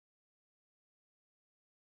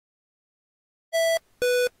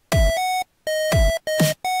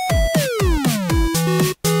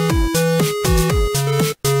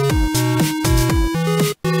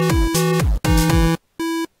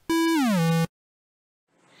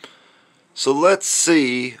So let's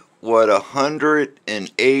see what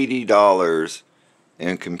 $180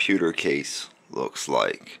 in computer case looks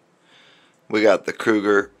like. We got the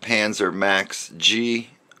Cougar Panzer Max G.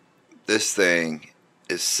 This thing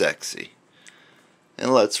is sexy.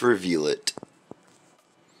 And let's reveal it.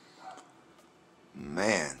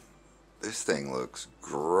 Man, this thing looks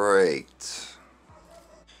great.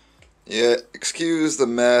 Yeah, excuse the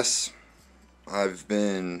mess. I've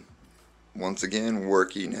been once again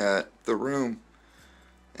working at the room,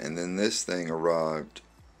 and then this thing arrived.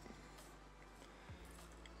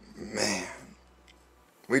 Man,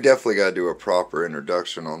 we definitely got to do a proper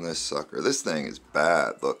introduction on this sucker. This thing is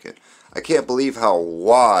bad looking. I can't believe how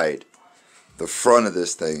wide the front of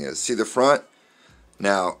this thing is. See the front?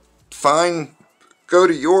 Now, go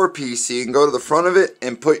to your PC and go to the front of it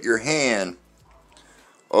and put your hand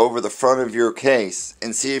over the front of your case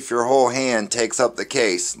and see if your whole hand takes up the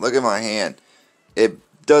case. Look at my hand. It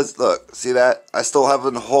does. Look, see that? I still have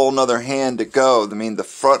a whole nother hand to go. I mean, the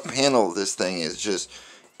front panel of this thing is just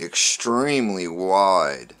extremely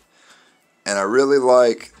wide, and I really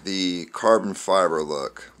like the carbon fiber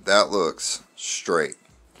look. That looks straight.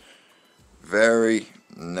 Very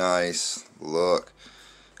nice look.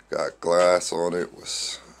 Got glass on it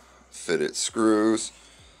with fitted screws.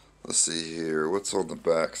 Let's see here, what's on the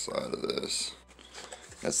back side of this?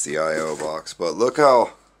 That's the I.O. box, but look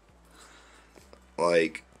how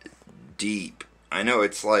like deep. I know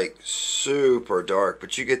it's like super dark,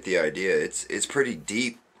 but you get the idea. It's pretty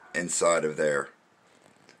deep inside of there.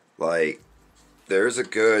 Like there's a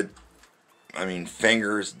good, I mean,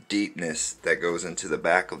 fingers deepness that goes into the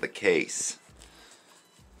back of the case.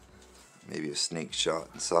 Maybe a sneak shot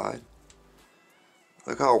inside.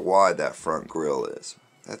 Look how wide that front grille is.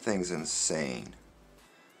 That thing's insane.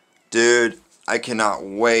 Dude, I cannot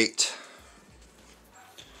wait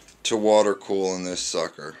to water cool in this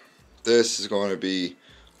sucker. This is going to be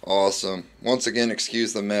awesome. Once again,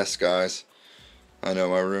 excuse the mess, guys. I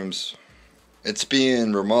know my room's, it's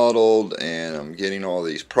being remodeled and I'm getting all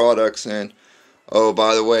these products in. Oh,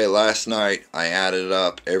 by the way, last night I added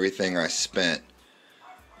up everything I spent.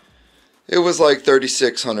 It was like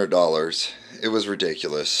 $3,600. It was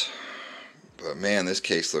ridiculous. But man, this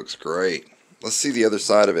case looks great. Let's see the other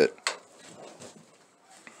side of it.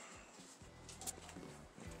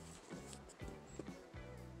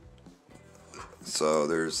 So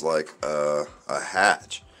there's like a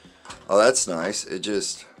hatch. Oh, that's nice. It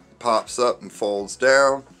just pops up and folds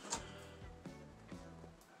down.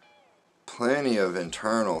 Plenty of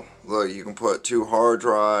internal. Look, you can put 2 hard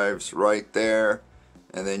drives right there.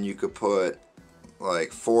 And then you could put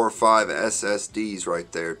like 4 or 5 SSDs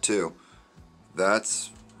right there too.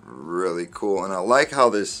 That's really cool. And I like how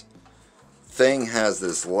this thing has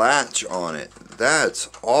this latch on it. That's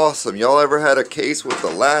awesome. Y'all ever had a case with a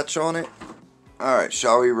latch on it? Alright,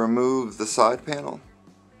 shall we remove the side panel?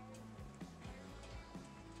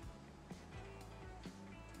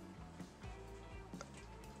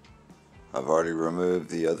 I've already removed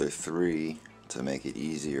the other 3 to make it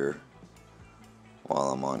easier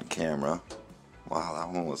while I'm on camera. Wow, that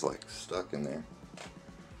one was like stuck in there.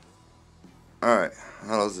 Alright,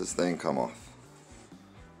 how does this thing come off?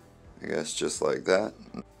 I guess just like that.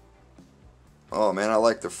 Oh man, I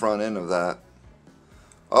like the front end of that.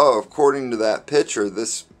 Oh, according to that picture,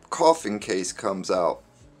 this coffin case comes out.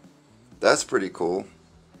 That's pretty cool.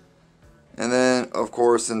 And then, of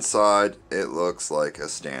course, inside it looks like a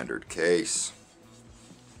standard case.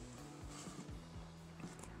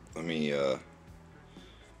 Let me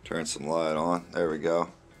turn some light on. There we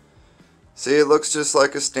go. See, it looks just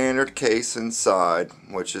like a standard case inside,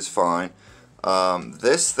 which is fine.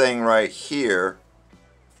 This thing right here,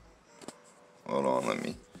 hold on, let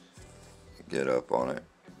me get up on it.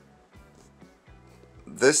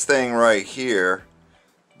 This thing right here,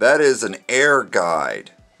 that is an air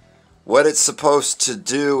guide. What it's supposed to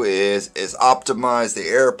do is optimize the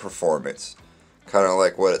air performance, kind of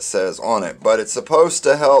like what it says on it. But it's supposed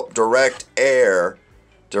to help direct air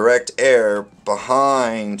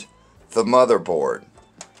behind the motherboard.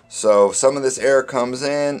 So some of this air comes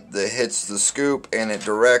in, that hits the scoop, and it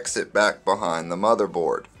directs it back behind the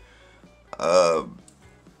motherboard.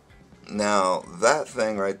 Now that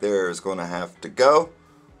thing right there is going to have to go,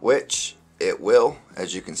 which it will.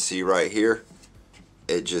 As you can see right here,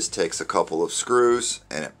 it just takes a couple of screws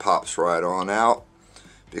and it pops right on out,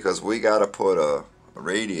 because we got to put a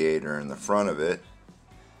radiator in the front of it,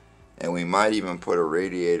 and we might even put a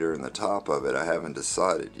radiator in the top of it. I haven't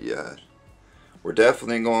decided yet. We're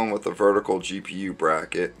definitely going with a vertical GPU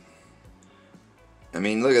bracket. I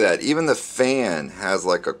mean, look at that. Even the fan has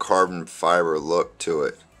like a carbon fiber look to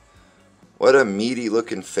it. What a meaty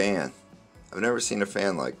looking fan. I've never seen a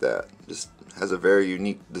fan like that. Just has a very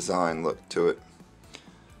unique design look to it.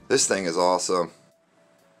 This thing is awesome.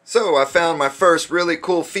 So I found my first really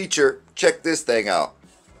cool feature. Check this thing out.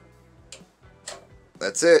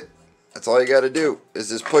 That's it. That's all you got to do is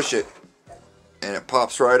just push it and it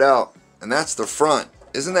pops right out. And that's the front.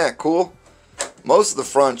 Isn't that cool? Most of the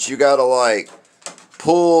fronts you got to like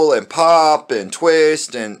pull and pop and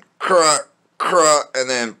twist and crunk and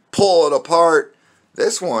then pull it apart.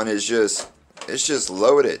 This one is just, it's just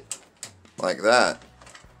loaded like that.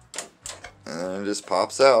 And then it just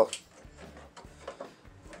pops out.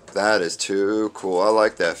 That is too cool. I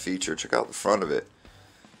like that feature. Check out the front of it.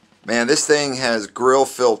 Man, this thing has grill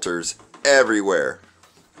filters everywhere.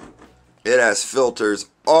 It has filters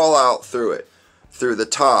all out through it. Through the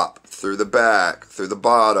top, through the back, through the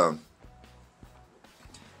bottom.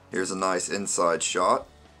 Here's a nice inside shot.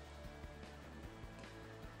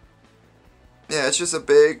 Yeah, it's just a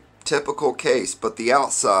big, typical case, but the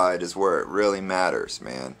outside is where it really matters,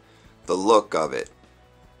 man. The look of it.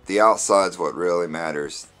 The outside's what really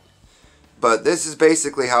matters. But this is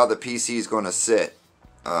basically how the PC is going to sit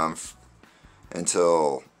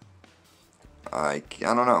until I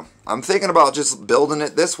don't know. I'm thinking about just building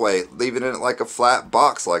it this way, leaving it like a flat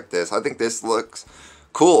box like this. I think this looks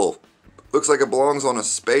cool. Looks like it belongs on a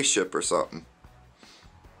spaceship or something.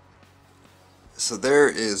 So there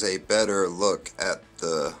is a better look at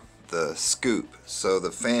the scoop. So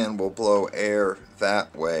the fan will blow air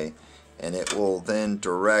that way, and it will then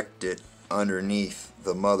direct it underneath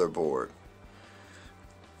the motherboard.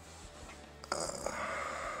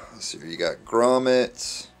 Let's see, you got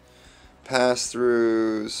grommets,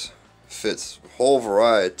 pass-throughs, fits a whole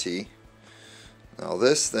variety. Now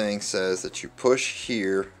this thing says that you push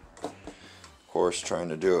here. Of course, trying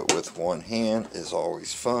to do it with one hand is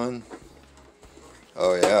always fun.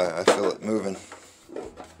 Oh yeah, I feel it moving.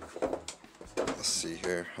 Let's see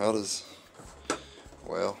here. How does...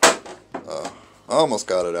 Well, I almost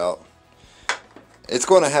got it out. It's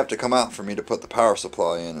going to have to come out for me to put the power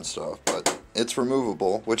supply in and stuff, but it's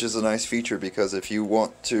removable, which is a nice feature because if you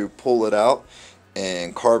want to pull it out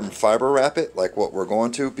and carbon fiber wrap it, like what we're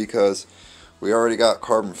going to, because we already got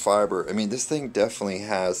carbon fiber. I mean, this thing definitely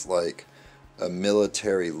has like a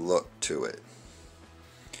military look to it.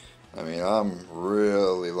 I mean, I'm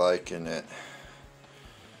really liking it.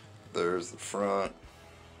 There's the front.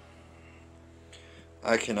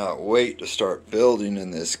 I cannot wait to start building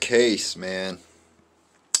in this case, man.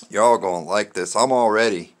 Y'all gonna like this. I'm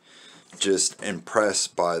already just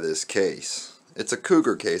impressed by this case. It's a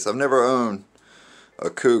Cougar case. I've never owned a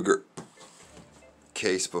Cougar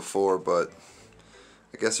case before, but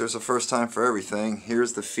I guess there's a first time for everything.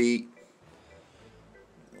 Here's the feet.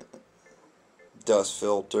 Dust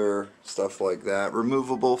filter, stuff like that.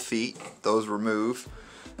 Removable feet, those remove,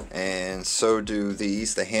 and so do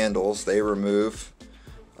these, the handles, they remove.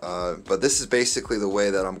 But this is basically the way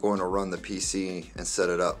that I'm going to run the PC and set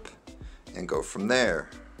it up and go from there.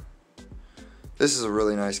 This is a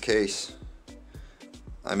really nice case.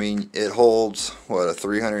 I mean, it holds what, a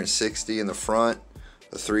 360 in the front,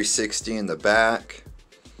 a 360 in the back.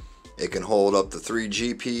 It can hold up to 3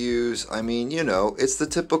 GPUs. I mean, you know, it's the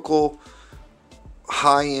typical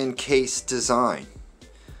high-end case design.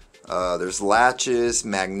 There's latches,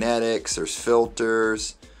 magnetics, there's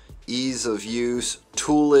filters, ease of use,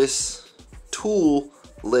 toolless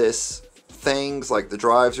things like the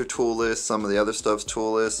drives are toolless, some of the other stuff's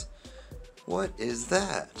toolless. What is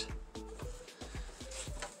that?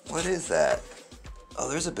 What is that? Oh,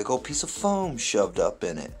 there's a big old piece of foam shoved up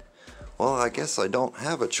in it. Well, I guess I don't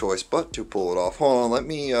have a choice but to pull it off. Hold on, let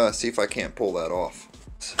me see if I can't pull that off.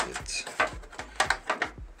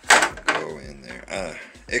 Go in there.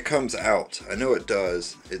 It comes out. I know it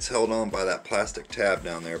does. It's held on by that plastic tab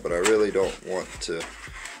down there, but I really don't want to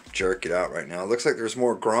jerk it out right now. It looks like there's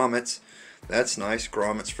more grommets. That's nice.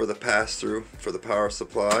 Grommets for the pass-through for the power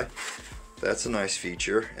supply. That's a nice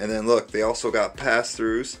feature. And then look, they also got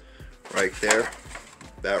pass-throughs right there.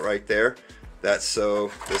 That right there. That's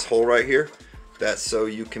so, this hole right here, that's so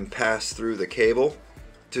you can pass through the cable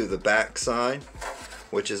to the back side,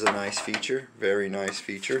 which is a nice feature. Very nice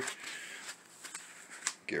feature.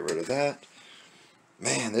 Get rid of that.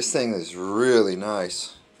 Man, this thing is really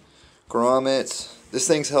nice. Grommets. This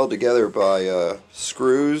thing's held together by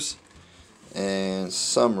screws and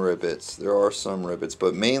some rivets. There are some rivets,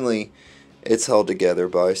 but mainly it's held together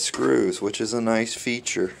by screws, which is a nice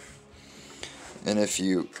feature. And if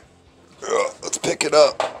you... let's pick it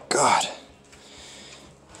up. God.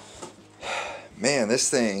 Man, this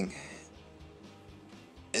thing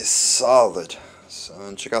is solid.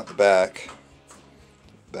 So check out the back.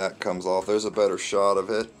 Back comes off. There's a better shot of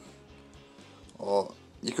it. Well,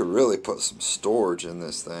 you could really put some storage in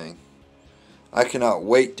this thing. I cannot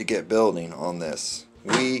wait to get building on this.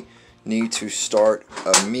 We need to start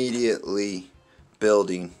immediately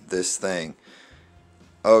building this thing.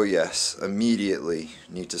 Oh yes, immediately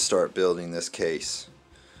need to start building this case.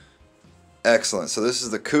 Excellent. So this is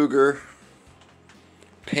the Cougar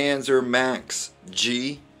Panzer Max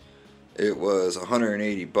G. It was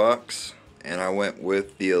 180 bucks, and I went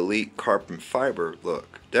with the Elite carbon fiber look.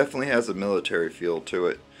 Definitely has a military feel to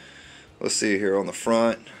it. Let's see here on the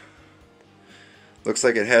front. Looks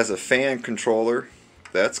like it has a fan controller.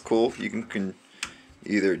 That's cool. You can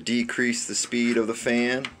either decrease the speed of the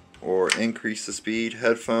fan or increase the speed.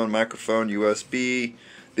 Headphone, microphone, USB.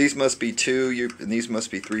 These must be 2 and these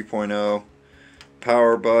must be 3.0.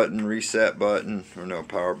 Power button, reset button, or no,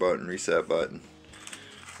 power button, reset button.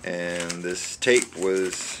 And this tape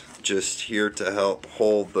was just here to help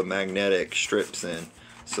hold the magnetic strips in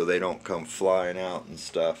so they don't come flying out and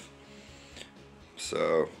stuff.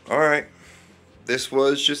 So, alright. This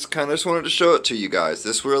was just just wanted to show it to you guys.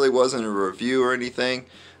 This really wasn't a review or anything.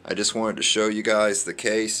 I just wanted to show you guys the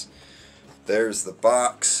case. There's the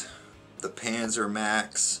box, the Panzer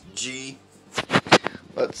Max G.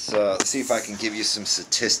 Let's see if I can give you some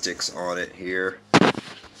statistics on it here.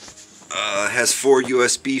 It has 4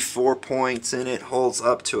 USB 4 points in it. Holds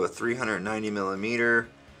up to a 390 millimeter.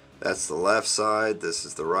 That's the left side. This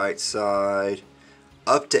is the right side.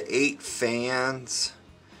 Up to 8 fans.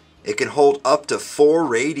 It can hold up to 4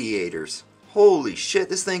 radiators. Holy shit,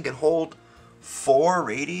 this thing can hold 4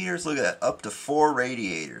 radiators? Look at that, up to 4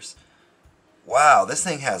 radiators. Wow, this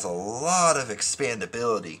thing has a lot of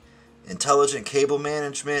expandability. Intelligent cable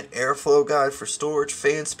management, airflow guide for storage,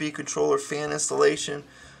 fan speed controller, fan installation.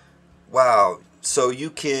 Wow, so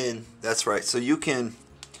you can, that's right, so you can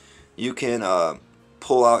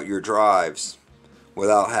pull out your drives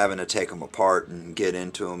without having to take them apart and get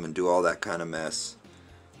into them and do all that kind of mess.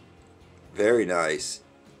 Very nice.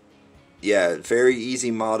 Yeah, very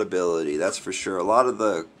easy modability, that's for sure. A lot of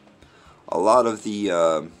the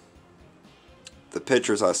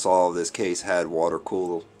pictures I saw of this case had water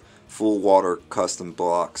cooled, full water custom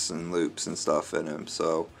blocks and loops and stuff in them.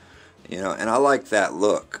 So, you know, and I like that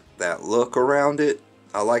look. That look around it,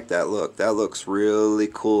 I like that look. That looks really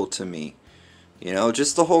cool to me. You know,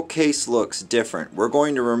 just the whole case looks different. We're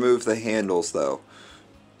going to remove the handles though.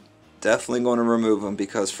 Definitely going to remove them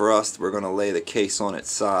because for us, we're going to lay the case on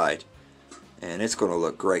its side. And it's going to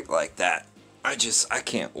look great like that. I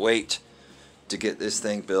can't wait to get this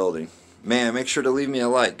thing building. Man, make sure to leave me a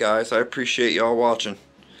like, guys. I appreciate y'all watching.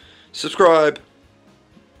 Subscribe.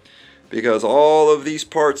 Because all of these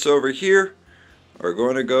parts over here are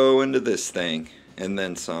going to go into this thing. And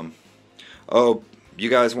then some. Oh, you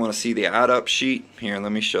guys want to see the add-up sheet? Here,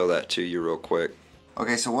 let me show that to you real quick.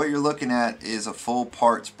 Okay, so what you're looking at is a full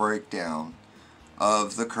parts breakdown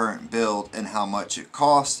of the current build and how much it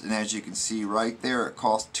costs. And as you can see right there, it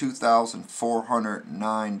costs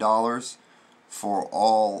 $2,409 for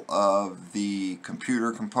all of the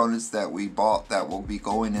computer components that we bought that will be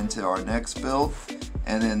going into our next build.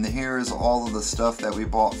 And then here is all of the stuff that we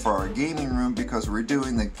bought for our gaming room because we're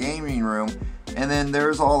doing the gaming room. And then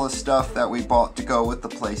there's all the stuff that we bought to go with the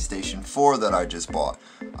PlayStation 4 that I just bought.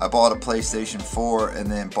 I bought a PlayStation 4 and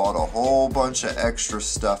then bought a whole bunch of extra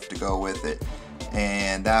stuff to go with it.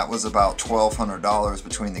 And that was about $1,200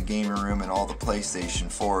 between the gaming room and all the PlayStation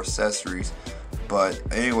 4 accessories. But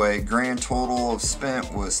anyway, grand total of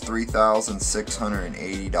spent was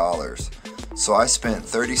 $3,680. So I spent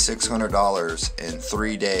 $3,600 in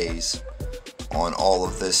 3 days on all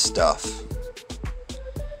of this stuff.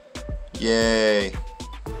 Yay!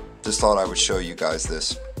 Just thought I would show you guys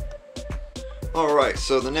this. Alright,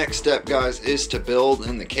 so the next step, guys, is to build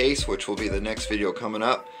in the case, which will be the next video coming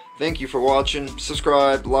up. Thank you for watching.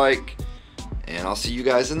 Subscribe, like, and I'll see you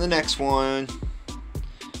guys in the next one.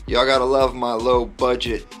 Y'all gotta love my low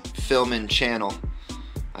budget filming channel.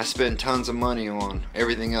 I spend tons of money on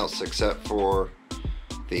everything else except for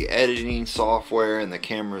the editing software and the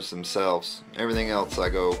cameras themselves. Everything else I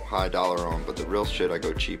go high dollar on, but the real shit I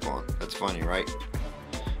go cheap on. That's funny, right?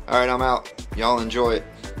 Alright, I'm out. Y'all enjoy it.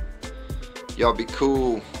 Y'all be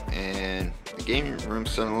cool. And the gaming room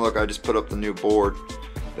center, look, I just put up the new board.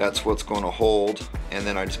 That's what's going to hold. And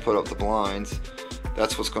then I just put up the blinds.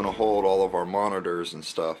 That's what's going to hold all of our monitors and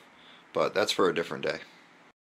stuff. But that's for a different day.